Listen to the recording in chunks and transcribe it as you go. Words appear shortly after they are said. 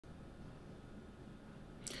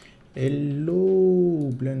Hello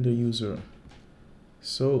Blender user,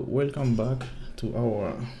 so welcome back to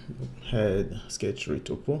our head sketch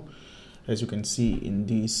Retopo. As you can see in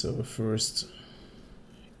this first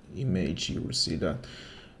image, you will see that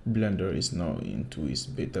Blender is now into its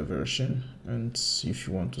beta version, and if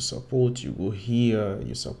you want to support, you go here,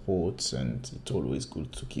 you support, and it's always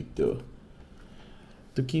good to keep to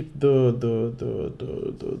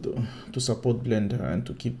support Blender and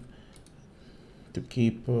to keep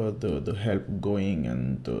the help going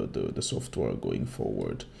and the software going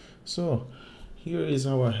forward. So here is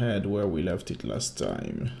our head where we left it last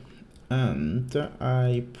time, and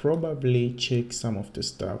I probably check some of the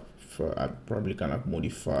stuff. I probably gonna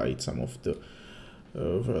modify some of the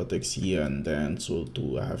vertex here and then, so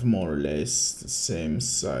to have more or less the same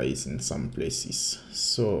size in some places.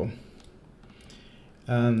 So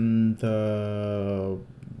and the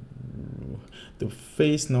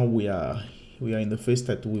face, now we are in the phase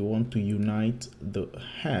that we want to unite the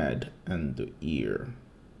head and the ear.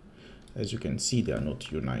 As you can see, they are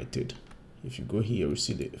not united. If you go here, you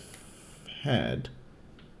see the head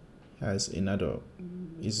has another,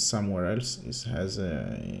 is somewhere else, is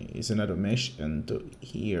another mesh, and the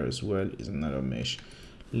ear as well is another mesh.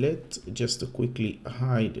 Let's just quickly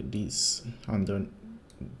hide this under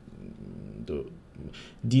the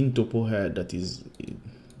Retopo head.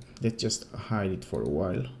 Let's just hide it for a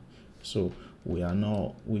while. So we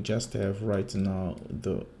just have right now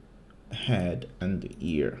the head and the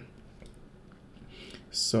ear.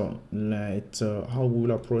 So how we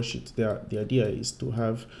will approach it. The idea is to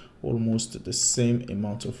have almost the same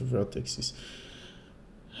amount of vertices.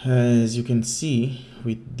 As you can see,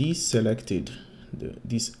 with this selected,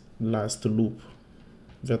 this last loop,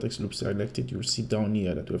 vertex loop selected, you'll see down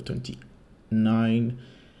here that we have 29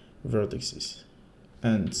 vertices.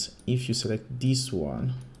 And if you select this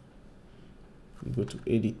one, you go to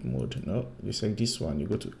edit mode. No, you select this one, you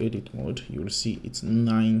go to edit mode, you will see it's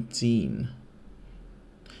 19.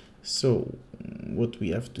 So what we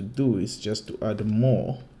have to do is just to add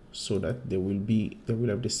more so that they will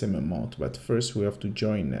have the same amount. But first we have to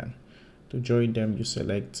join them. To join them, you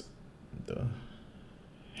select the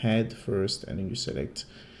head first, and then you select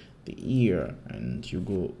the ear, and you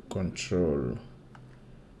go Control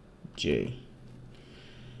J.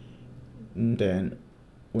 And then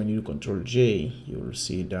when you Control J, you will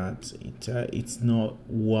see that it's not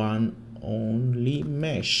one only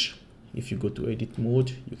mesh. If you go to edit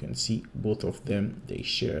mode, you can see both of them, they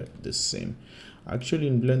share the same. Actually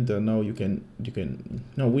in Blender now you can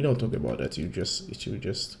no, we don't talk about that. It will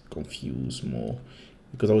just confuse more,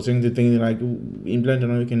 because I was saying the thing like in Blender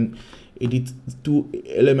now you can edit two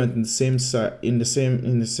elements in the same side, in the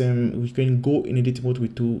same we can go in edit mode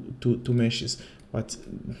with two meshes, but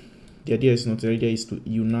the idea is not. The idea is to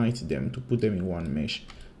unite them, to put them in one mesh.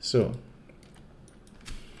 So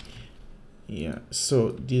yeah,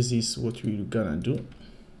 so this is what we're gonna do.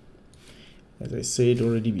 As I said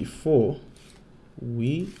already before,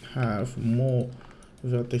 we have more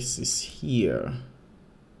vertices here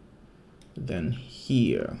than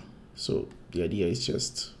here. So the idea is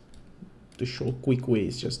just, the short quick way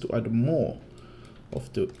is just to add more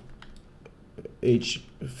of the edge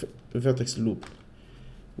vertex loop.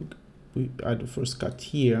 We add the first cut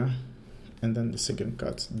here, and then the second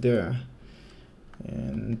cut there,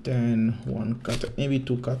 and then one cut, maybe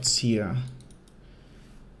two cuts here.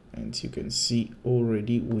 And you can see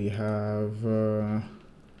already we have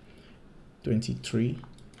 23,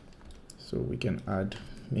 so we can add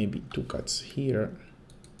maybe two cuts here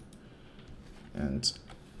and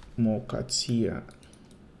more cuts here.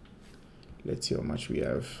 Let's see how much we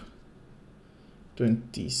have.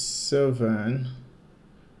 27,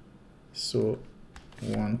 so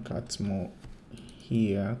one cut more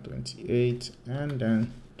here, 28, and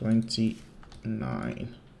then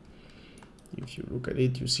 29. If you look at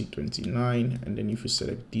it, you see 29, and then if you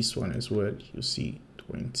select this one as well, you see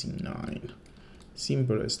 29.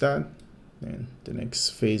 Simple as that. Then the next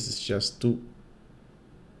phase is just to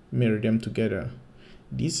mirror them together.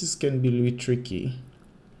 This can be a little bit tricky,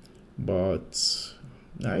 but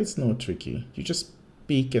no, it's not tricky. You just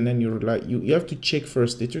pick, and then you have to check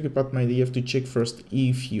first. The tricky part might be you have to check first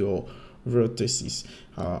if your vertices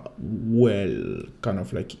are well, kind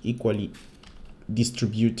of like equally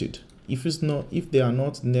distributed. If they are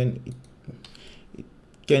not, then it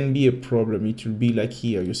can be a problem. It will be like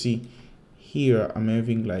here. You see, here I'm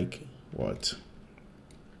having like what?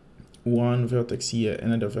 One vertex here,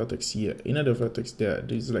 another vertex here, another vertex there.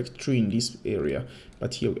 There's like 3 in this area,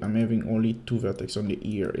 but here I'm having only 2 vertex on the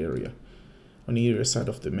ear area, on the ear side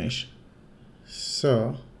of the mesh.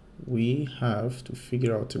 So we have to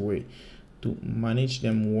figure out a way to manage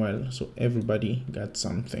them well so everybody got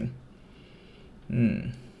something.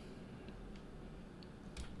 Let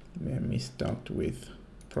me start with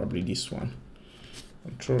probably this one.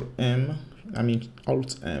 Control M,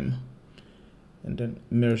 Alt M, and then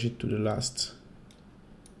merge it to the last.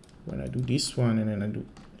 When I do this one and then I do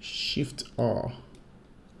Shift R,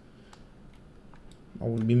 I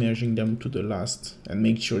will be merging them to the last, and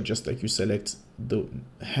make sure just like you select the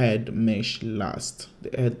head mesh last.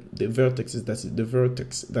 The vertex is the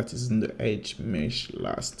vertex that is in the edge mesh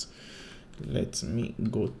last. Let me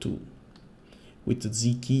go to, with the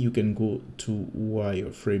Z key, you can go to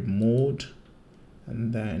wireframe mode,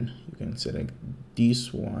 and then you can select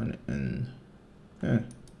this one and no,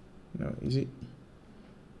 is it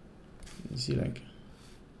like,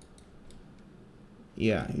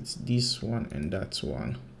 yeah, it's this one and that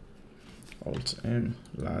one. Alt M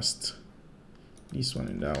last, this one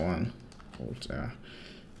and that one. Alt R.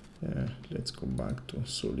 Let's go back to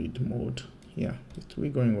solid mode. Yeah,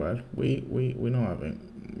 we're going well. We're not having,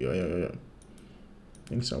 yeah.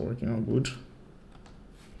 Things are working out good.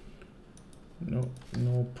 No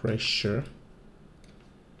pressure.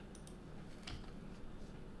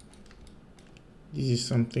 This is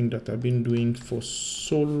something that I've been doing for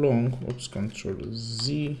so long. Oops, Control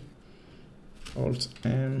Z, Alt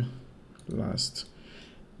M last.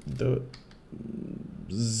 The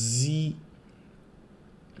Z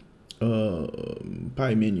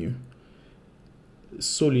pie menu,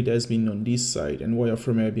 solid has been on this side and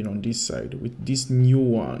wireframe has been on this side. With this new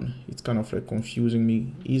one, it's kind of like confusing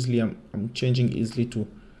me easily. I'm changing easily to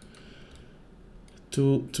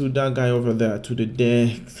that guy over there, to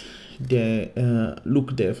the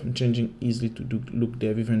look dev. I'm changing easily to do look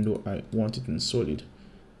dev even though I want it in solid.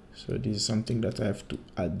 So this is something that I have to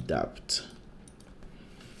adapt.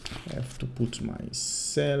 I have to put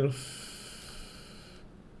myself,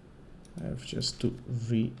 I have just to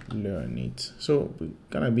relearn it. So we're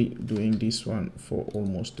gonna be doing this one for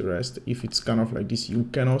almost the rest. If it's kind of like this, you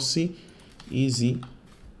cannot see, easy,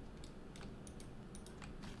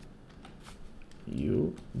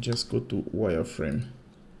 you just go to wireframe,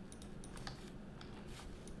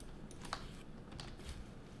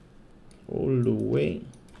 all the way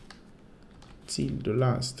till the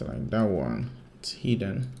last, like that one. It's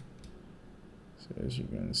hidden. So as you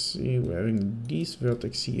can see, we're having this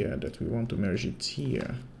vertex here that we want to merge it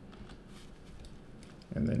here,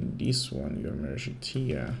 and then this one you merge it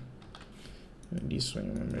here, and this one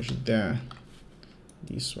you merge it there,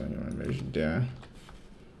 this one you merge it there,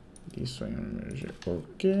 this one you merge it.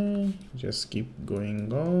 Okay, just keep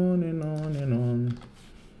going on and on and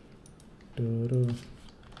on.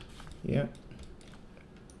 Yeah.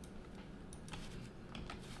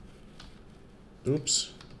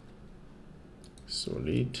 Oops.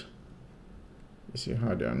 Solid. You see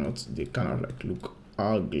how they are not, they kind of like look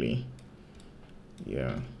ugly.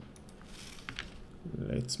 Yeah.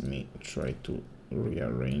 Let me try to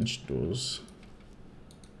rearrange those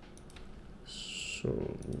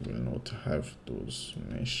so we will not have those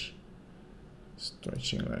mesh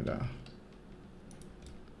stretching like that.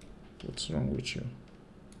 What's wrong with you?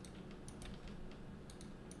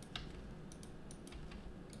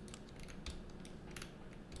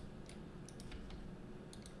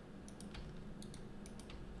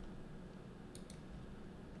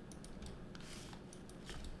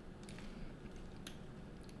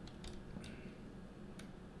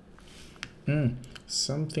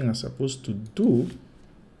 Something I'm supposed to do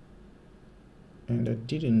and I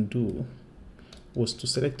didn't do was to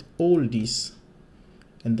select all these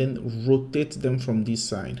and then rotate them from this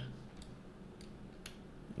side.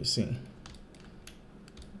 You see,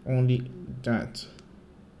 only that,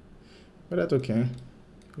 but that's okay.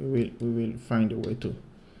 We will find a way to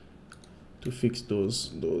fix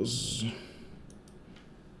those,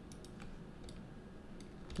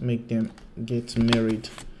 make them get married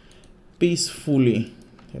peacefully.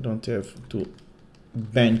 They don't have to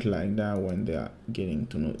bend like that when they are getting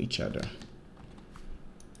to know each other.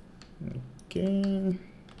 Okay,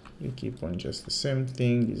 you keep on just the same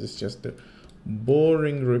thing. This is just the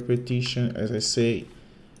boring repetition. As I said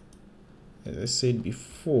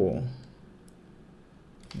before,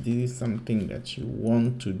 this is something that you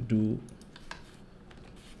want to do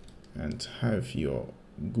and have your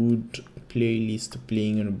good playlist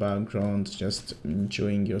playing in the background, just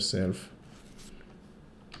enjoying yourself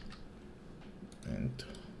and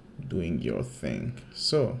doing your thing.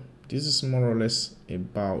 So this is more or less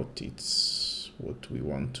about it, what we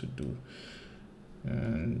want to do.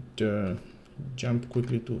 And jump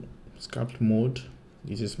quickly to sculpt mode.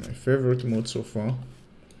 This is my favorite mode so far.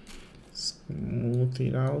 Smooth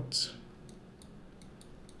it out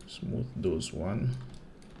smooth those one,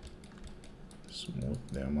 smooth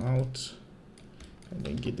them out, and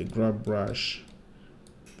then get the grab brush,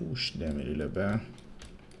 push them a little bit,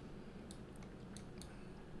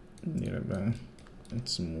 and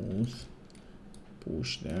smooth,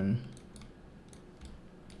 push them.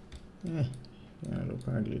 Yeah, look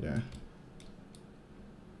ugly there.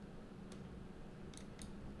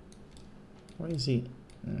 Why is he?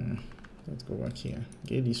 Let's go back here.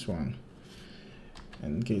 Get this one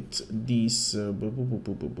and get this. Oh,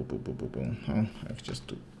 I have just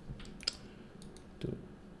to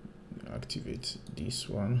activate this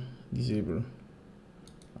one. Disable,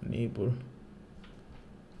 enable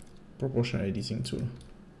proportional editing tool,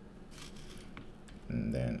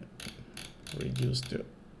 and then reduce the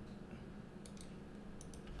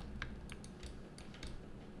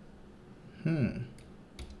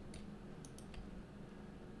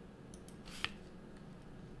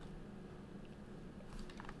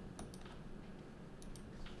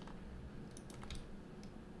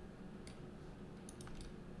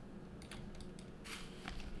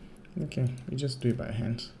okay, we just do it by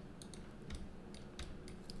hand.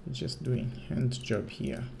 We're just doing hand job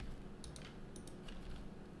here.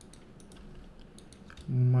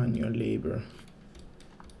 Manual labor.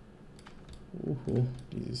 Ooh,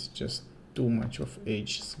 this is just too much of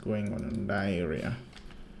edges going on in that area.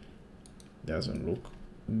 Doesn't look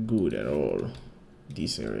good at all.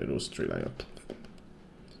 This area, those three layers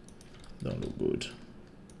don't look good.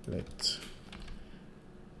 Let's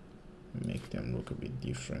make them look a bit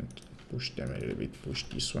different. Push them a little bit. Push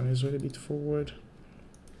this one as well a bit forward,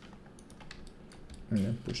 and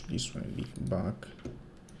then push this one a bit back.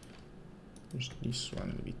 Push this one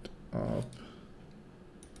a bit up,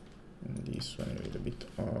 and this one a little bit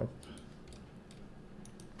up.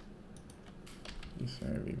 This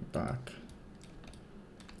one a bit back.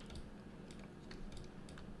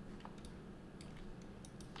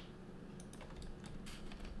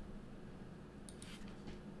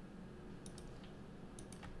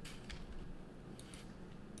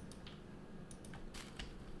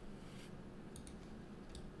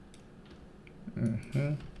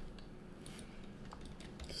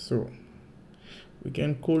 So we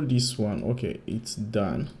can call this one, okay, it's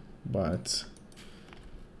done, but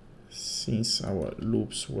since our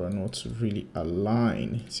loops were not really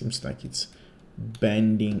aligned, it seems like it's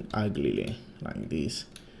bending uglily like this.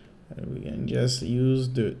 And we can just use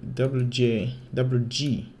the double G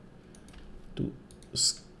to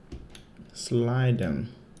slide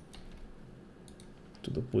them to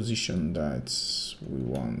the position that we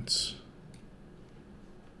want.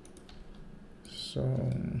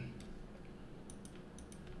 So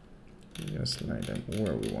just slide them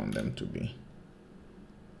where we want them to be.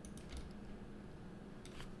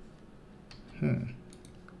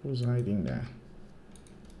 Who's hiding there?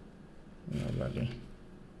 Nobody.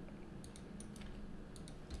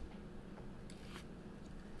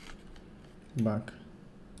 Back.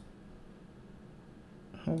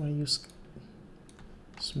 How are you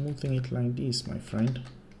smoothing it like this, my friend?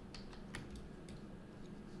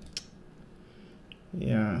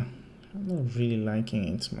 Yeah, I'm not really liking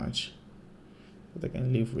it much, but I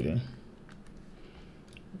can live with it.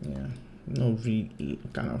 Yeah, not really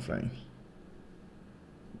kind of like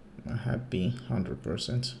happy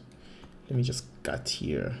 100%. Let me just cut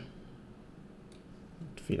here.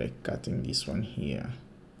 I feel like cutting this one here.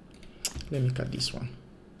 Let me cut this one.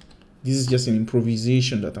 This is just an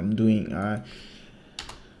improvisation that I'm doing. I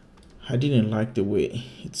didn't like the way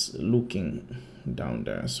it's looking down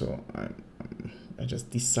there, so I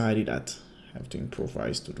just decided that I have to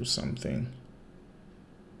improvise to do something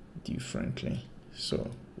differently.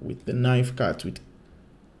 So with the knife cut, with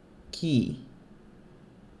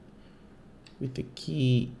the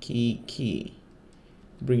key,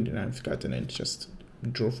 bring the knife cut and then just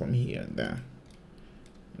draw from here and there,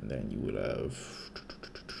 and then you will have,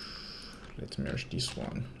 let's merge this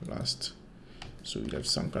one last, so you have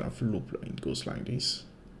some kind of loop. It goes like this,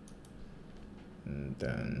 and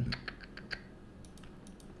then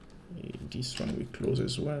this one we close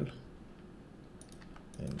as well,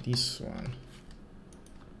 and this one,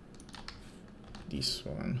 this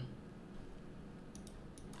one,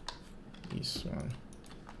 this one.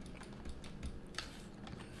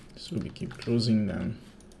 So we keep closing them.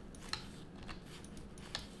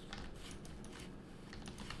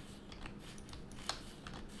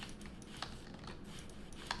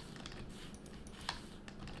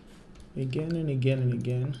 Again and again and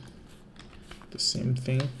again, the same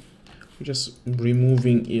thing. We're just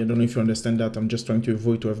removing, I don't know if you understand that, I'm just trying to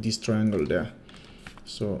avoid to have this triangle there.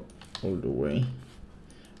 So all the way,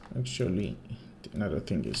 actually the another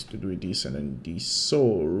thing is to do this and then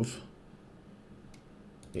dissolve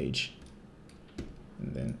edge,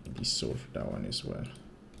 and then dissolve that one as well.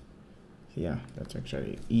 Yeah, that's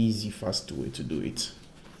actually an easy, fast way to do it.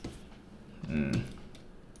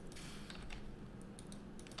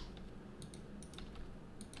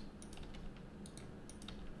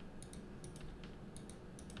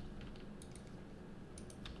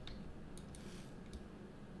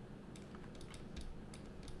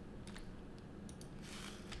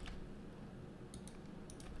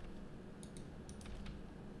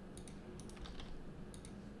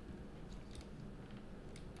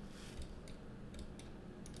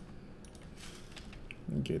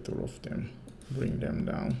 Get all of them, bring them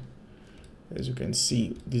down. As you can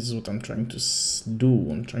see, this is what I'm trying to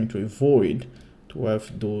do. I'm trying to avoid to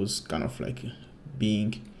have those kind of like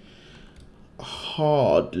being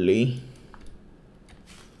hardly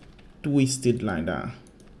twisted like that,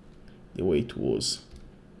 the way it was.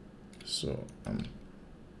 So I'm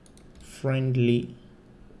friendly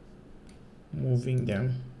moving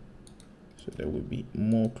them so they will be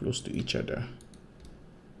more close to each other.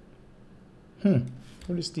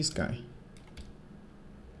 What is this guy?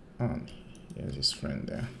 Here's his friend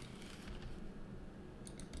there.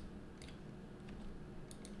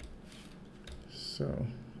 So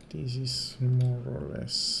this is more or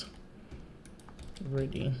less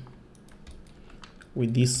ready.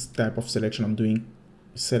 With this type of selection, I'm doing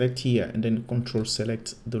select here and then control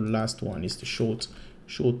select. The last one is the short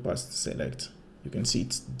past select. You can see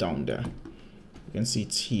it's down there. You can see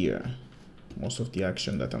it's here. Most of the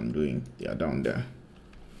action that I'm doing, they are down there.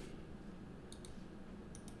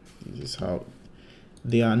 This is how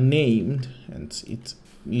they are named, and it's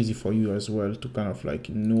easy for you as well to kind of like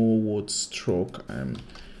know what stroke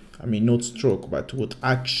I mean not stroke, but what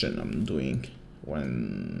action I'm doing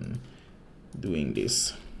when doing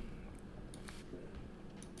this.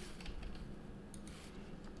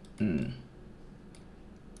 And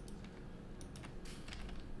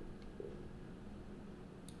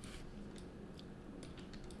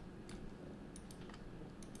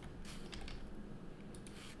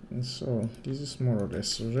so this is more or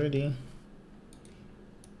less ready.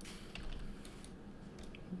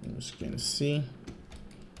 As you can see,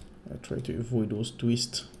 I try to avoid those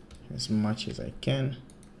twists as much as I can.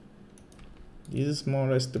 This is more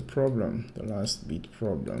or less the problem, the last bit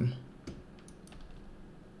problem.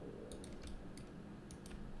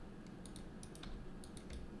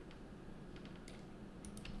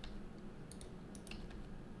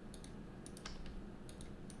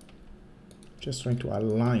 Just trying to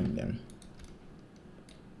align them.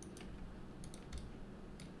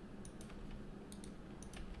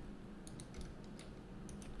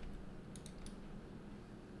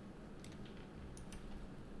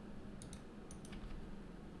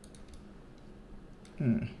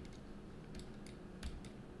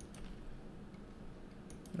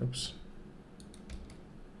 Oops.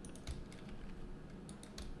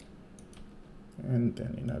 And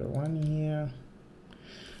then another one here.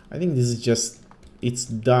 I think this is just, it's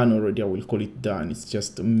done already. I will call it done. It's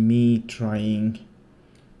just me trying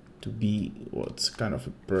to be what's kind of a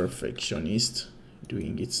perfectionist,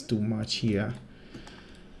 doing it too much here.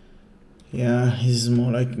 Yeah, it's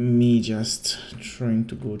more like me just trying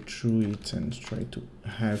to go through it and try to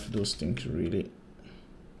have those things really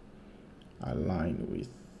align with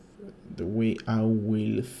the way I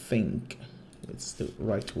will think it's the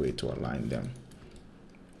right way to align them.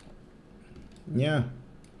 Yeah.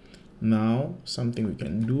 Now something we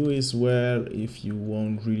can do as well, if you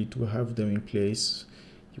want really to have them in place,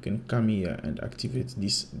 you can come here and activate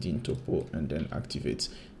this Retopo and then activate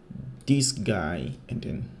this guy and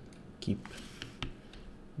then keep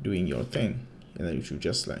doing your thing, and then you should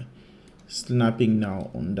just like snapping now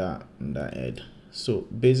on that head. So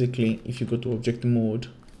basically, if you go to object mode,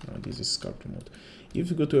 this is sculpt mode. If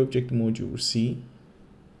you go to object mode, you will see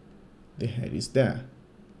the head is there.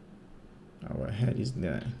 Our head is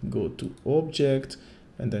there. Go to object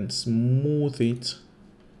and then smooth it.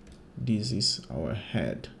 This is our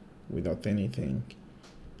head without anything.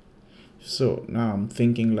 So now I'm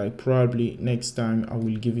thinking like probably next time I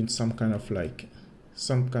will give it some kind of like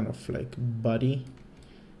body.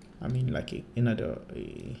 I mean like another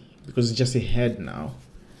because it's just a head now,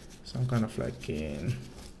 some kind of like a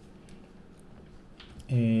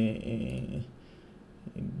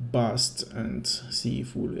bust, and see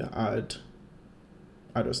if we'll add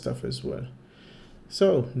other stuff as well.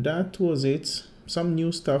 So that was it. Some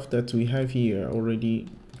new stuff that we have here already.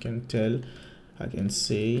 You can tell, I can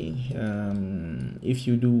say if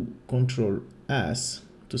you do Control S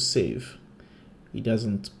to save, it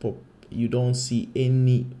doesn't pop. You don't see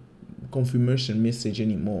any confirmation message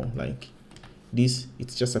anymore. Like this,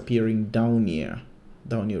 it's just appearing down here.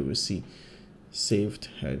 Down here we see saved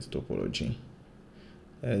head topology.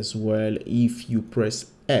 As well, if you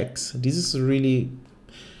press X, this is really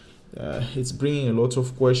it's bringing a lot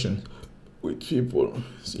of questions with people.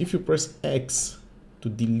 So if you press X to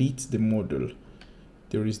delete the model,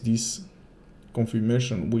 there is this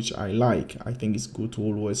confirmation, which I like. I think it's good to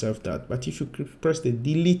always have that. But if you press the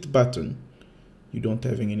delete button, you don't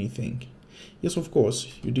have anything. Yes, of course,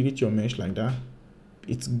 you delete your mesh like that.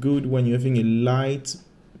 It's good when you're having a light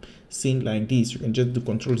scene like this. You can just do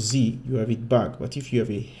Ctrl Z, you have it back. But if you have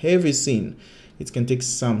a heavy scene, it can take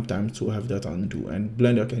some time to have that undo, and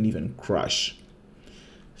Blender can even crash.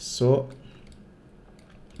 So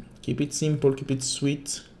keep it simple, keep it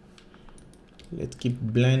sweet. Let's keep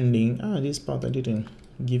blending. This part I didn't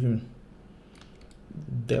give him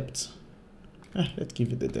depth. Let's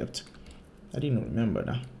give it the depth. I didn't remember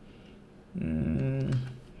that.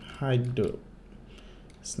 Hide the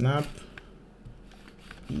snap,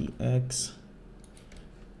 EX,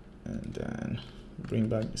 and then bring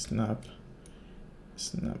back the snap,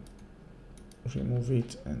 remove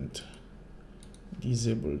it, and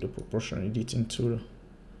disable the proportion editing tool.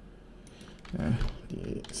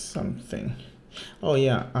 Something. Oh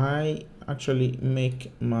yeah, I actually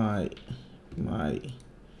make my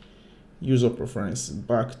user preference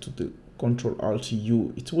back to the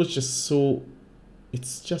Ctrl-Alt-U. It was just so,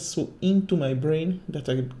 it's just so into my brain that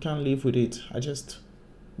I can't live with it. I just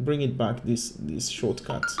bring it back, this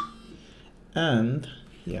shortcut, and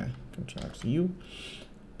yeah, Ctrl-Alt-U,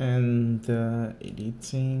 and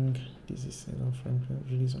editing. This is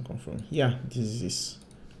release and confirm. Yeah, this is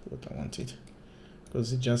what I wanted,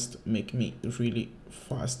 because it just make me really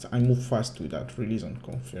fast. I move fast with that release and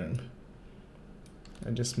confirm.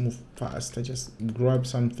 I just move fast. I just grab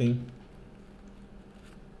something.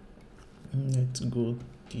 Let's go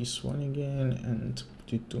this one again and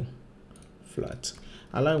put it to flat.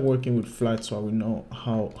 I like working with flat, so I will know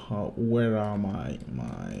where are my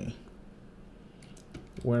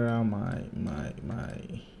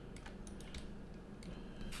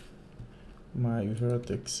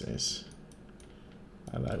vertices.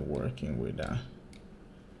 I like working with that.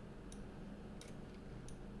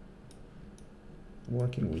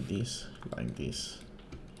 Working with this like this.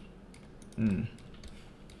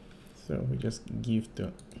 So we just give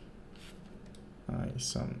the eye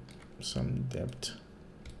some depth.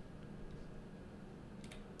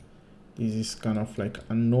 This is kind of like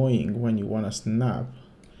annoying when you want to snap,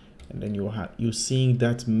 and then you're seeing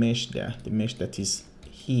that mesh there, the mesh that is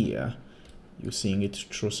here. You're seeing it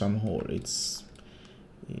through some hole. It's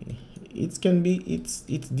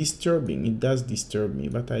disturbing. It does disturb me,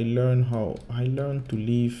 but I learn to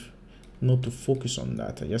live, not to focus on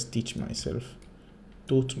that. I just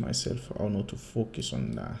taught myself how not to focus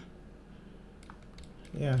on that.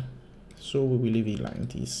 Yeah, so we will leave it like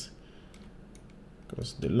this,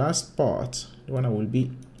 because the last part, when I will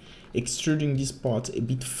be extruding this part a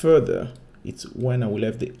bit further, it's when I will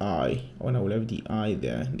have the eye. When I will have the eye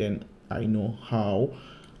there, then I know how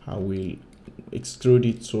I will extrude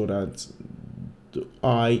it so that the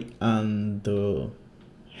eye and the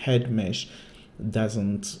head mesh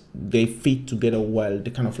they fit together well.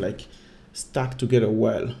 They kind of like stack together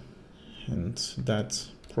well, and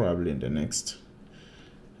that's probably in the next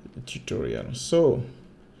tutorial. So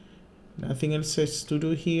nothing else is to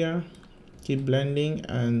do here. Keep blending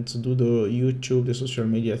and do the YouTube, the social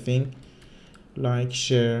media thing. Like,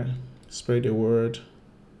 share, spread the word,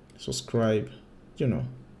 subscribe,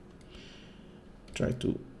 try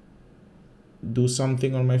to do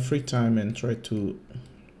something on my free time and try to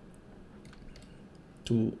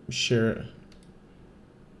share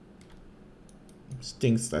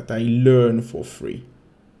things that I learn for free.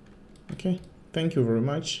 Okay, thank you very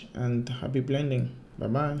much and happy blending. Bye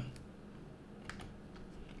bye.